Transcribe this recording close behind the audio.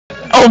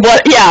Oh,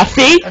 but yeah,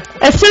 see?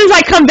 As soon as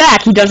I come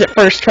back, he does it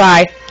first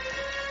try.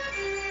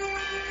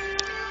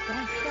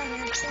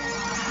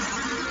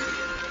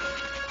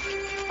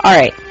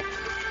 Alright.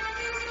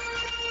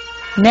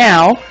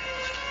 Now,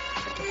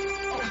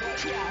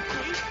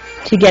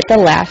 to get the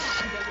last,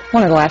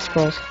 one of the last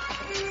scrolls.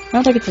 I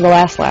don't think it's the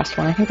last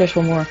one. I think there's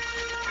one more.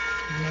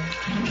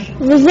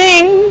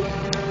 Zing!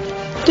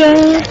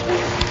 Dun.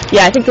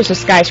 Yeah, I think there's a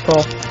sky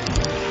scroll.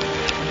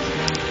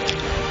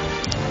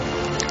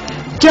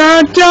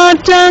 Dun dun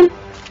dun!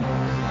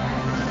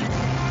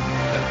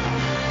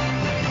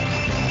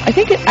 I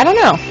think I don't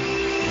know.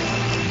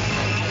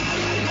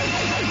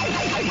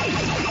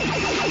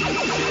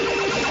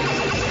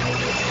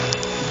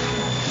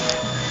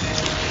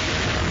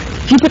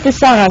 If you put this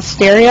song on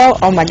stereo,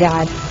 oh my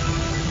god.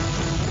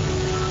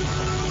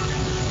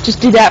 Just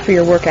do that for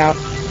your workout.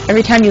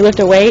 Every time you lift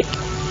a weight.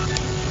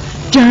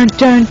 Dun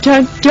dun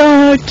dun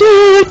dun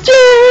dun dun!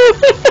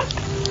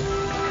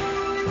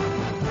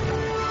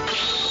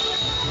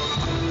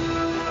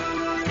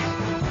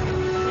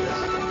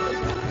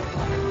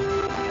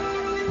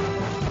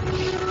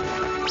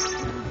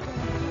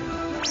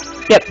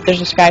 Yep,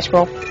 there's a sky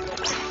scroll.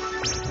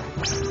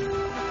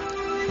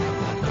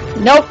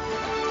 Nope.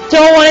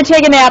 Don't want to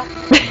take a nap.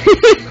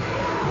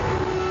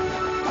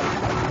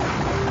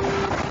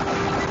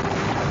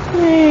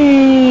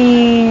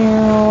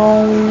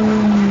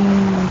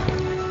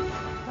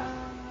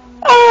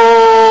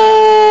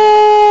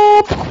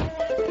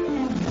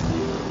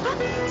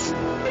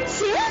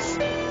 Sis?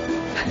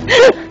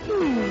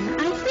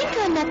 I think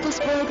I met this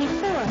boy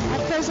before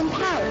at Frozen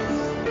Palace.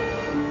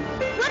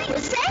 What do you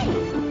say?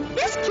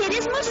 This kid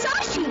is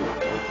Musashi.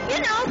 You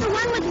know, the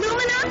one with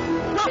Lumina?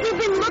 What we've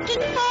been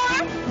looking for?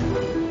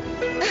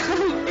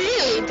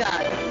 Really,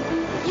 darling?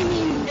 You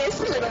mean this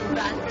little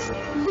runt?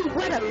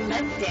 What a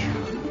letdown.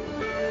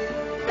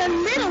 The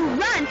little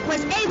runt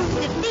was able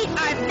to defeat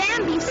our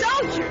Bambi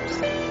soldiers.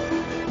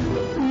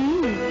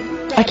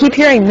 I keep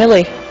hearing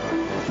Millie.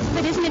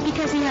 But isn't it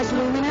because he has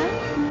Lumina?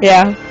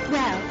 Yeah.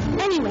 Well,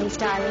 anyways,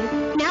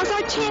 darling, now's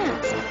our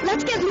chance.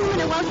 Let's get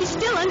Lumina while he's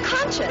still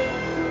unconscious.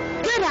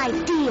 Good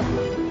idea.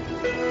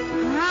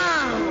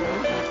 Wow.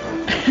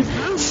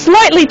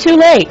 Slightly too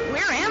late.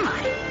 Where am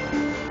I?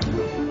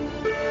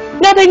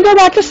 Nothing, go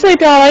back to sleep,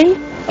 darling.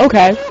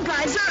 Okay. You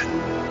guys are...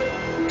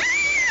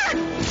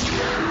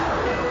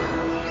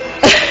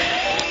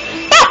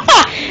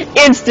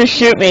 Insta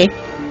shoot me.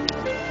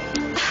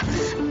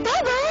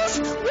 Bubbles,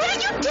 what are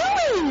you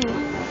doing?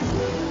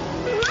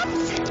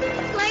 Whoops.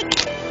 Like,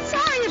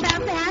 sorry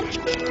about that.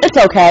 It's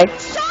okay.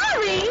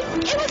 Sorry?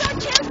 It was our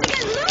chance to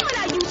get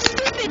Lumina, you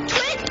stupid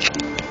twit.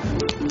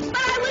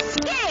 But I was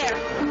scared.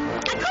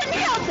 I couldn't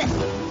help it.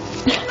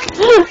 Like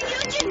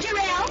you, Ginger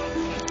Ale.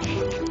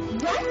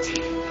 What?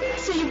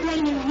 So you're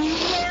blaming me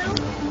now?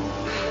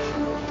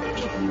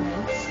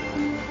 Ignorance.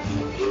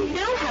 You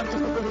know how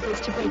difficult it is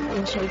to break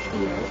Winchell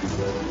fields.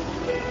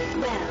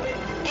 Well,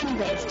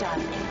 anyways,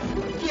 darling,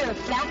 fear of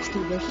Flaxby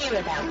will hear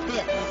about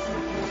this.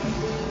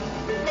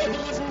 Maybe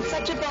he's in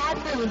such a bad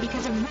mood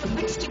because of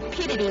Rupert's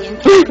stupidity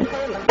and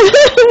Coca-Cola.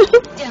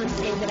 Don't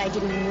say that I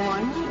didn't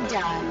warn you,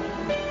 darling.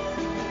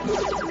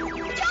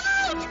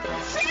 Don't!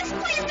 Sis,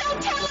 please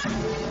don't tell us!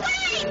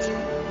 Wait!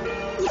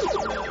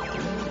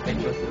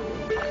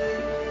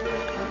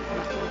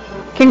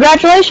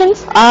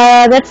 Congratulations.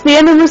 That's the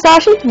end of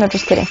Musashi? No,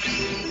 just kidding.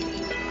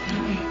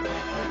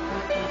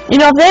 You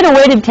know, if they'd have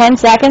waited 10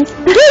 seconds.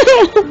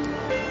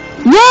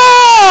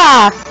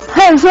 Yeah!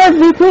 I'm so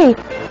MVP.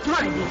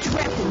 I'd be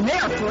trapped in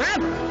there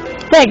forever.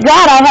 Thank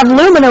God I have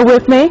Lumina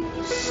with me.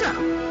 So,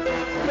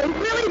 they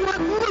really want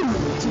Lumina,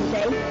 do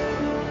they?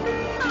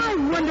 I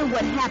wonder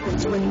what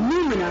happens when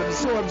Lumina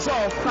absorbs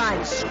all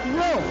 5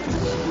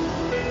 scrolls.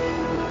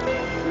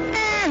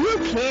 Who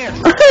cares?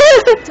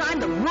 Time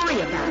to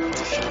worry about it.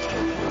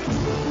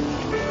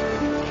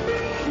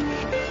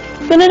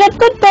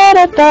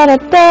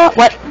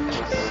 What?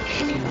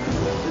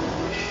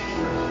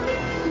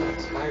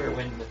 Fire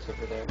wind that's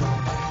over there.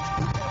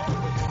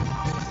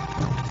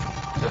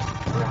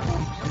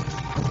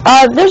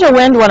 There's a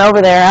wind one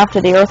over there after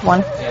the earth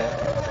one.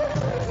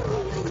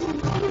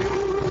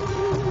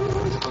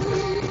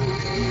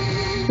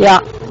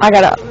 Yeah, I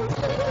gotta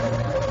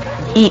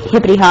eat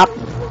hippity hop.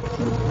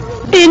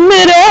 In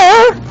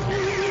midair!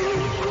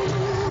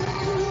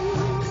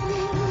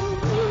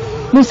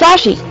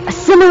 Musashi,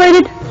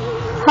 assimilated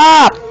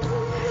hop.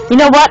 You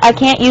know what? I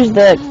can't use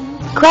the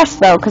crest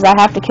though, because I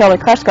have to kill the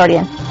crest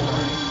guardian.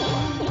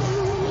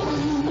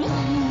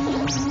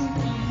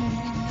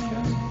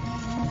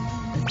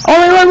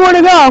 Only one more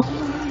to go.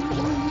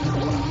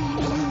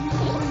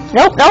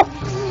 Nope, nope.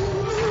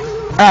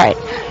 Alright.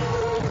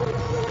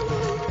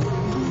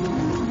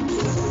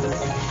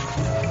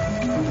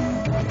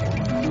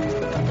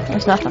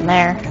 There's nothing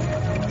there.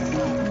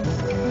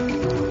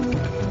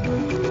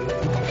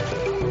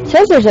 It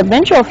says there's a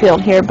Ventral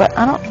field here, but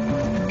I don't...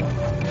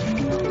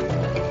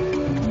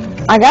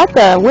 I got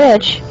the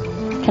witch.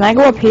 Can I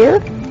go up here?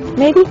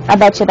 Maybe? I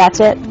bet you that's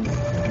it.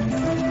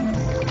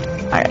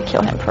 I gotta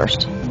kill him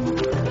first.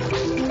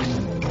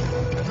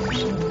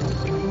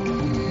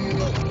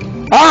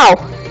 Ow!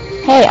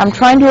 Hey, I'm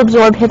trying to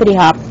absorb hippity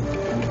hop.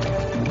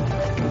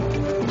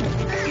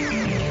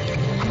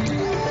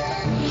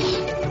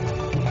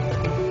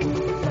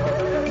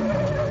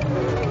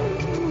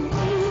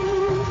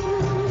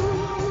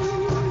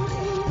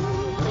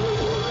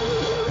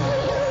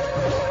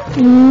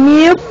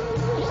 Nope.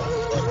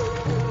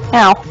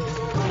 Ow.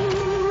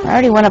 I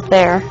already went up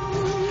there.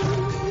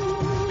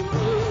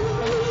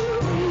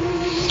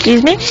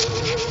 Excuse me?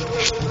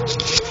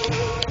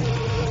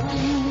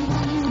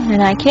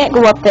 And I can't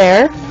go up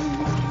there.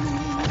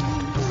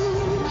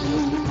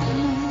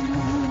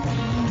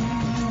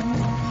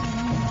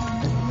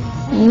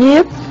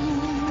 Nope.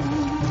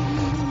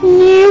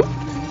 Nope.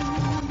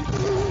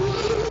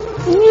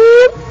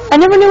 Nope. I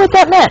never knew what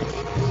that meant.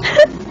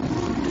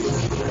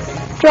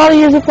 For all the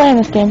years of playing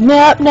this game.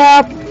 Nope,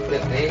 nope.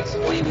 They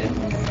explained it.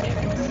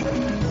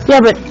 Yeah,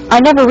 but I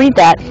never read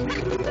that.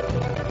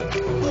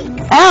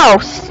 Ow!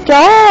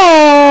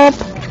 Stop!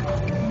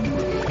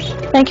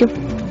 Thank you.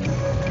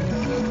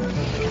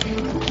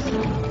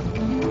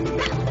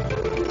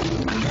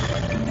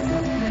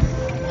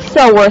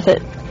 So worth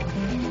it.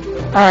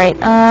 Alright,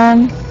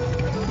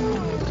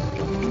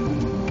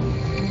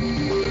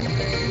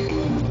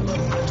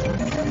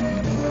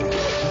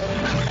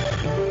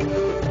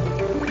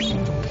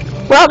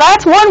 well,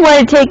 that's one way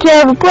to take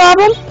care of a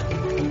problem.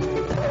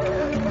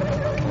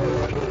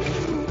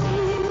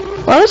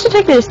 Well, let's just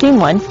take the steam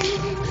one.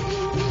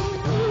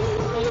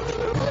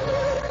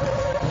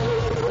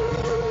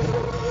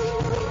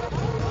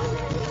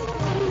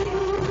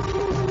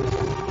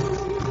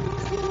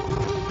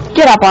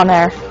 Get up on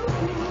there.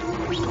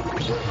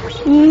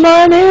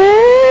 Money!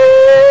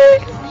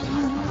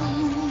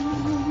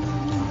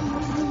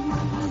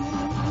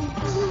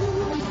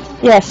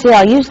 Yeah, see,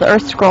 I'll use the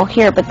earth scroll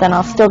here, but then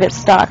I'll still get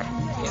stuck.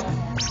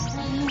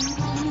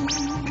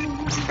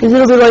 Because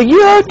it'll be like,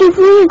 you have to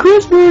free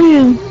Chris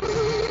Meridian!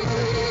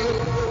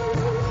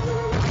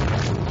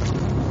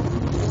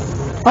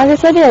 Well, I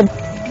guess I did.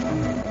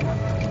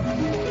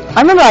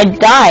 I remember I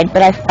died,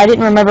 but I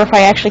didn't remember if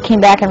I actually came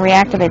back and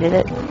reactivated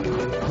it.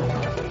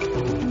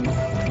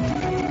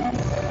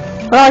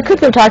 Well, I could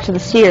go talk to the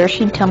seer.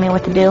 She'd tell me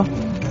what to do.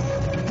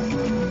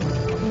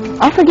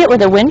 I forget where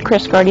the Wind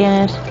Chris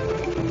Guardian is.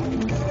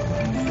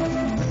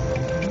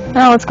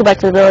 Now let's go back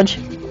to the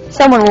village.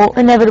 Someone will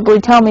inevitably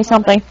tell me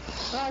something.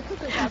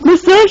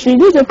 Musashi,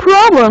 there's a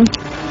problem!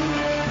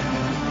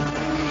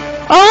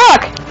 Oh,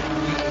 look!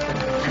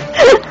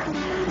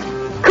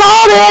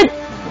 Called it!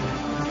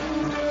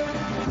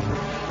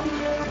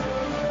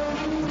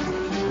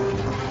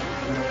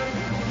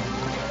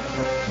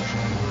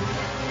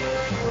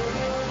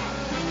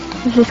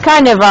 This is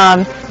kind of,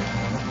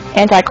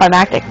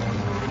 anticlimactic.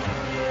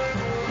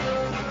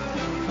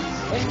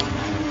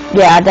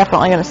 Yeah,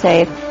 definitely gonna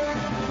save.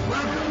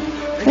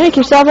 Make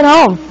yourself at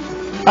home.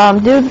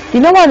 Dude, do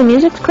you know why the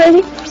music's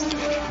crazy?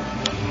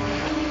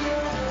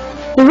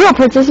 The real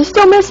princess is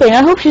still missing.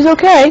 I hope she's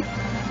okay.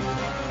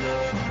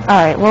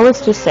 Alright, well,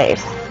 let's just save.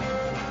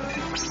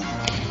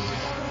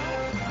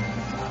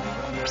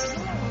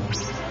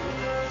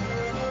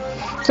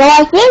 So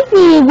I think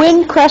the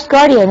Wind Crest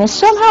Guardian is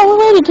somehow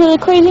related to the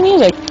crazy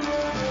music.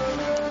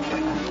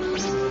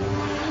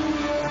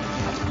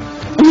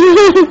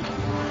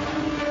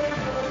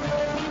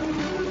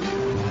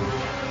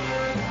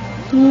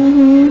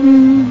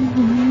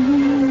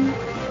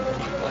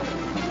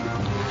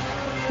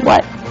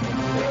 What?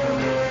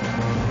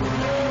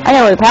 I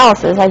know where the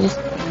palace is.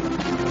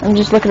 I'm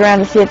just looking around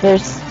to see if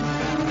there's...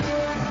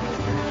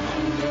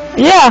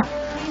 Yeah!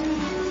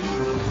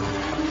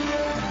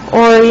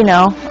 Or, you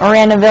know, a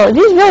random village.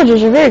 These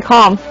villages are very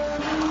calm.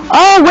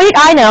 Oh, wait,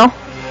 I know.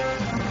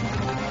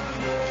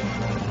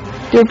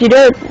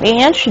 The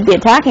ants should be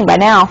attacking by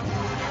now.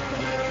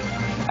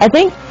 I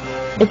think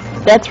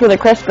that's where the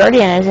Crest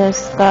Guardian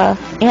is the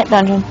ant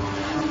dungeon.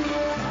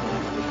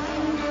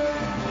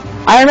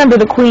 I remember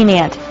the queen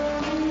ant.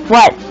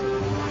 What?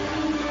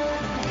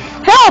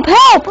 Help!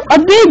 Help! A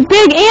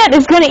big ant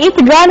is gonna eat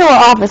the gondola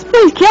office.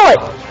 Please kill it!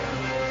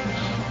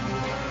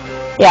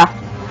 Yeah.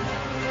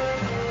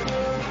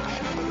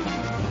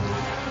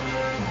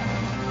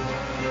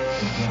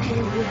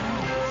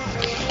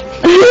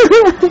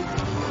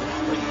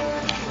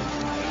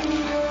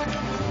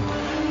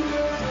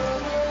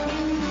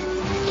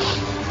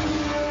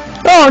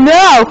 Oh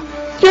no!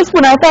 Just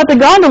when I thought the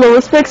gondola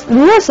was fixed,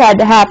 this had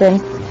to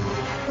happen.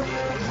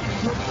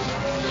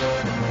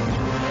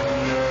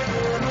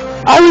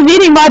 I was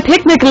eating my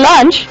picnic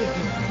lunch.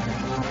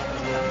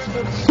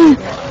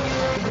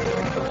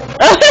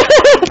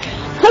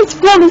 I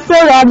spilled a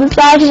soda on the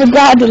side of the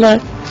gondola.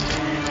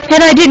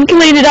 And I didn't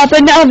clean it up,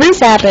 and now this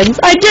happens.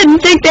 I didn't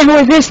think they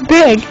were this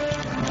big.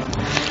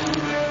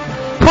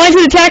 Why is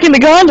it attacking the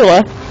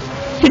gondola?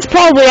 It's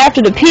probably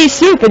after the pea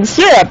soup and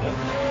syrup.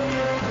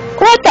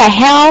 What the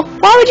hell?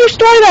 Why would you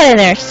store that in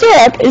there?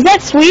 Syrup? Is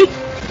that sweet?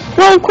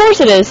 Well, of course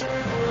it is.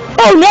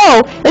 Oh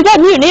no! If that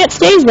mutant ant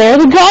stays there,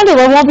 the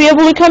gondola won't be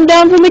able to come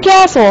down from the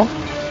castle.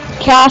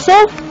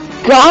 Castle?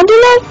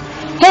 Gondola?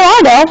 Hey,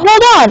 I know.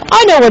 Hold on.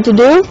 I know what to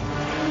do.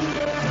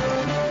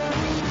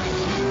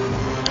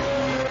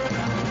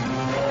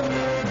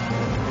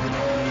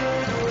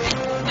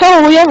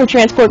 we ever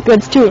transport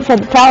goods to and from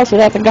the palace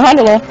without the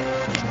gondola,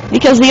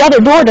 because the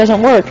other door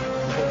doesn't work.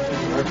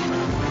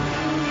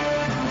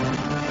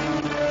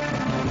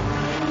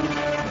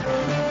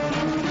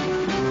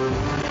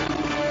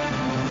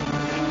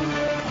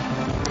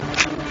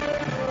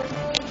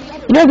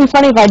 You know, it'd be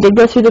funny if I did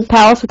go through the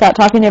palace without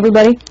talking to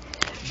everybody.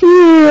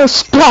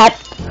 Splat!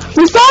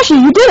 Musashi,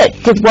 you did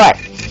it! Did what?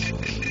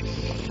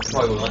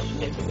 Why we want to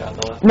take the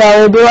gondola?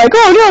 No, they'd be like,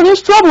 oh no,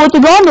 there's trouble with the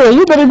gondola,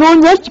 you better go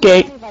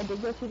investigate.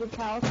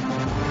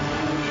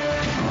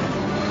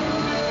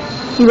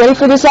 You ready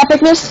for this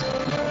epicness?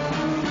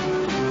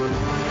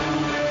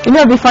 You know,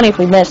 it'd be funny if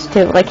we missed,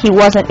 too. Like, he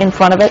wasn't in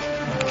front of it.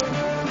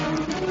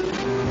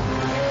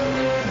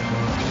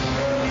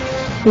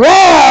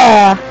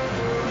 Yeah!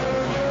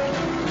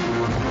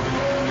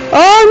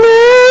 Oh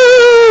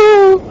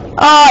no!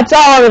 Oh, it's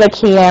all over the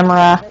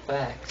camera.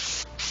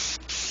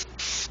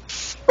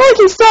 Look,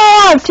 he's still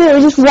alive, too.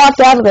 He just walked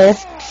out of there.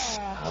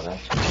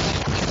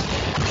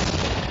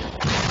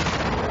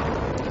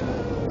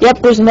 Yep,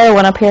 there's another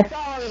one up here.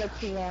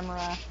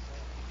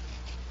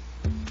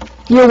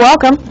 You're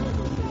welcome.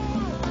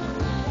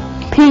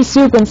 Pea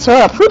soup and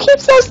syrup. Who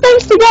keeps those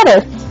things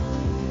together?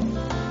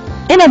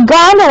 In a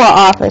gondola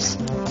office.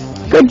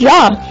 Good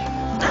job.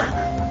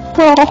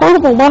 Oh, a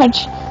horrible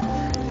lunch.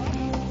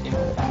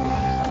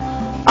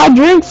 I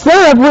drink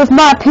syrup with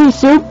my pea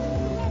soup.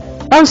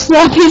 Oh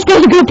snap, he's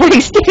gonna go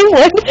break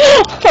Steamwood.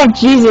 Oh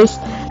Jesus.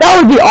 That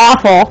would be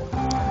awful.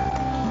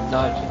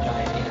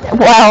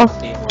 Wow.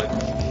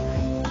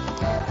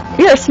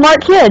 You're a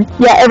smart kid.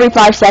 Yeah, every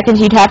 5 seconds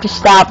you'd have to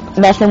stop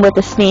messing with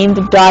the steam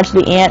to dodge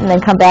the ant and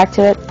then come back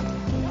to it.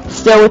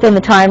 Still within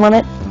the time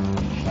limit.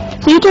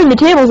 So you turned the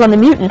tables on the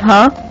mutant,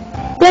 huh?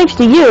 Thanks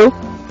to you.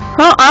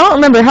 Huh? I don't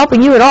remember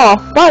helping you at all.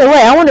 By the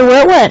way, I wonder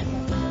where it went.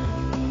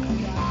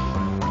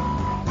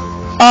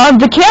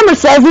 The camera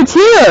says it's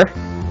here.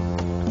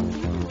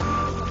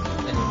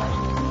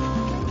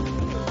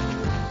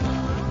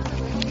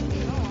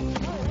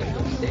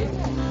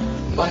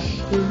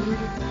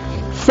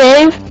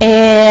 Save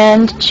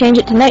and change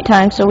it to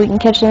nighttime so we can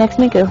catch the next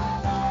Miku.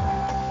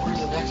 Where's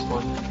the next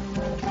one?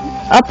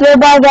 Up there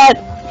by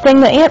that thing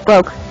the ant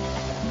broke. Oh,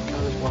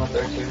 there's one up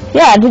there too.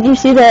 Yeah, did you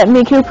see the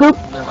Miku poop?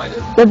 No, I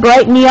didn't. The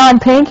bright neon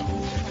pink?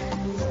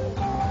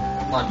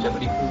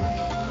 Longevity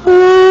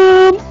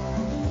poop.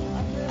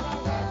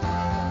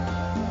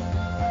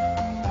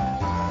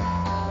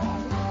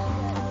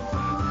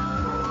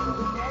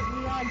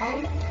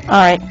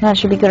 Alright, that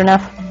should be good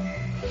enough.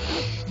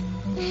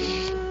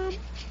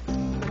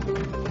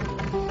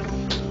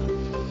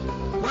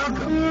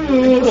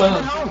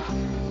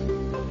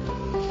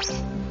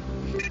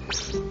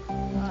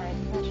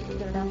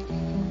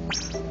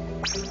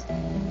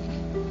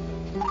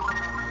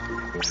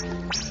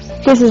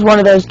 This is one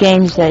of those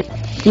games that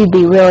you'd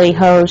be really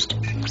hosed.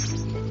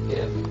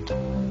 Yeah.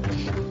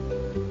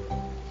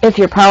 If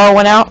your power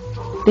went out,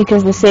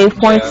 because the save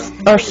points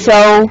are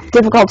so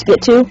difficult to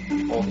get to. All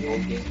the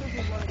old games.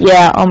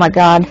 Yeah, oh my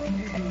god.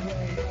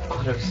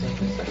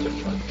 Autosave is such a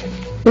fun thing.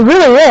 It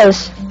really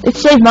is. It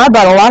saved my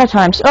butt a lot of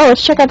times. Oh,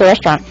 let's check out the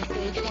restaurant.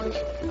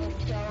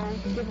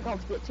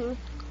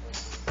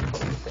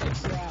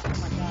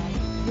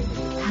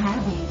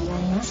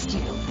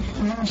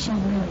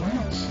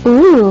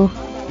 Ooh.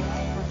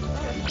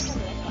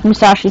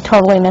 Musashi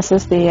totally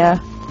misses the,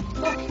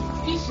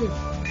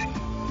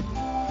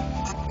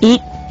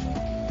 Eat.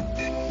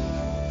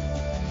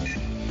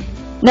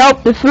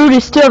 Nope, the food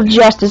is still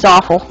just as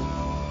awful.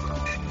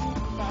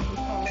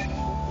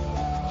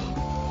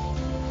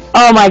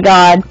 Oh my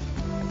god.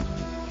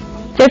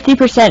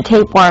 50%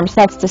 tapeworms,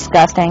 that's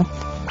disgusting.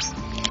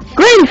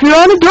 Great if you're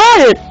on a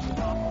diet!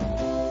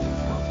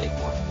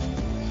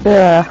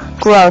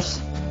 Ugh,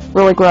 gross.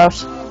 Really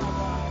gross.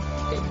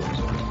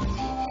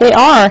 They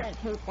are.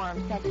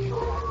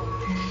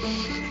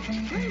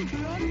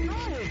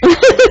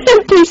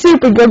 Pea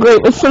soup would go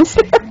great with some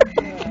syrup.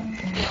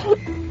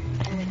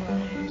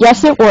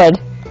 Yes, it would.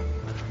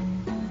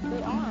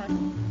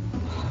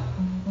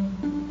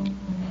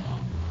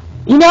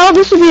 You know,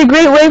 this would be a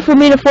great way for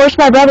me to force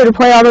my brother to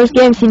play all those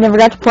games he never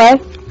got to play.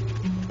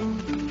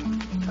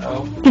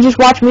 Oh. He could just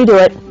watch me do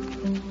it.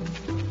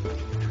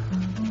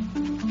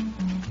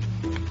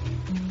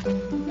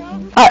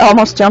 I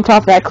almost jumped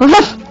off that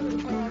cliff.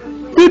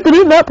 But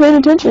he's not paying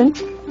attention.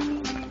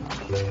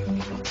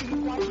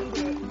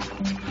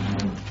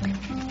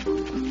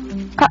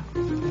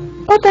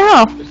 What the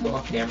hell? Just go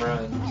off camera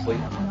and sleep.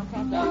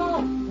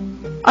 No.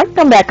 I can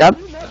come back up.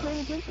 Is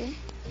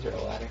there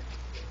a ladder?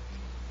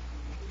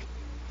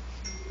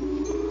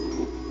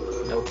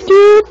 Nope.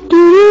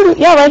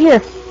 Yeah, right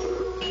here.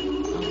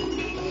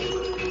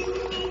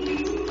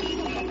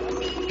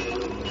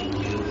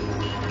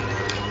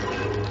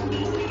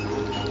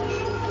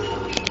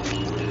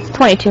 It's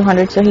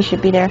 2200, so he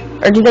should be there.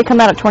 Or did they come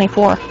out at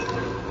 24? I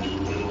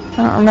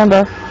don't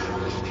remember.